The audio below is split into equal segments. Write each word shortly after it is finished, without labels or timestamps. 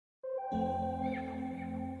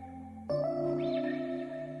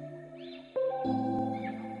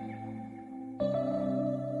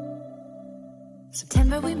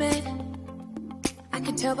September we met, I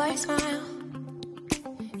could tell by your smile.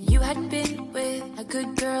 You hadn't been with a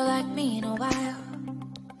good girl like me in a while.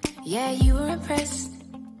 Yeah, you were impressed.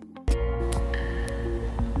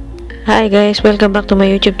 Hi guys, welcome back to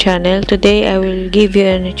my YouTube channel. Today I will give you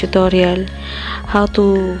a tutorial how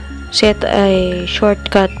to set a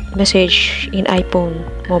shortcut message in iPhone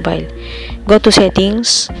mobile. Go to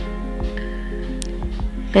settings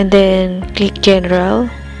and then click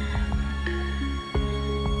general.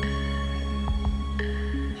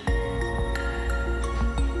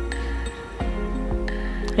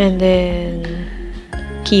 And then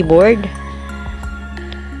keyboard.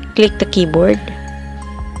 Click the keyboard.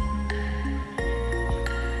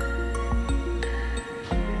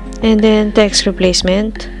 And then text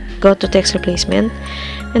replacement. Go to text replacement.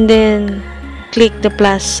 And then click the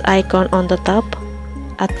plus icon on the top,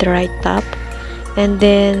 at the right top. And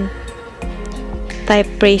then type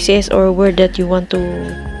phrases or word that you want to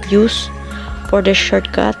use for the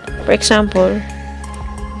shortcut. For example,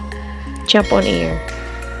 jump on air.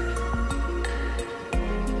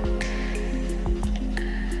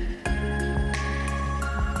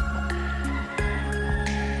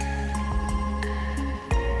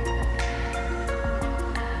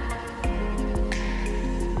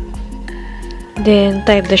 Then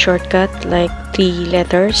type the shortcut like 3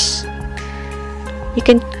 letters. You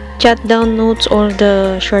can jot down notes all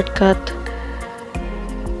the shortcut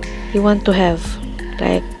you want to have,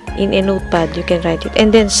 like in a notepad you can write it,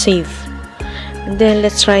 and then save. And then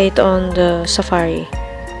let's try it on the Safari.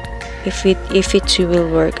 If it will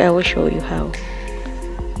work, I will show you how.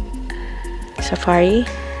 Safari,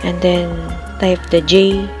 and then type the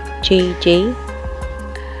J.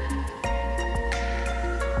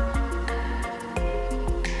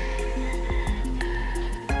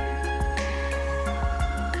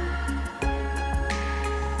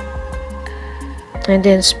 And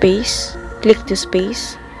then space, click the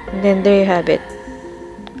space, and then there you have it.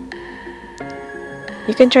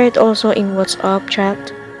 You can try it also in WhatsApp chat,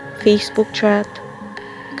 Facebook chat.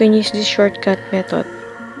 You can use this shortcut method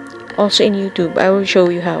also in YouTube. I will show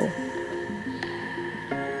you how.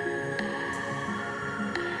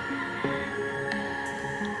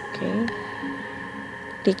 Okay,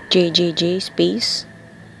 click JJJ space.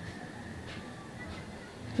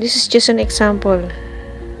 This is just an example.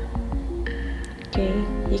 Okay,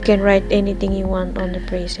 you can write anything you want on the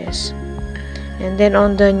phrases. And then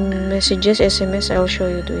on the messages, SMS, I'll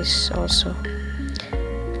show you this also.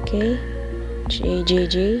 Okay,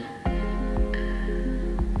 JJJ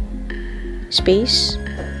space.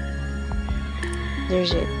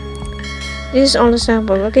 There's it. This is all the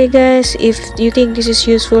sample. Okay guys, if you think this is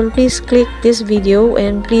useful, please click this video,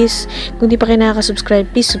 and please, kung di pa kayo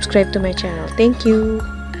nakaka-subscribe, please subscribe to my channel. Thank you.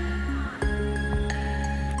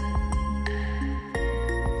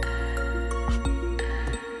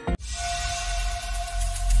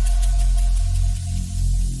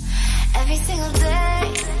 Every single day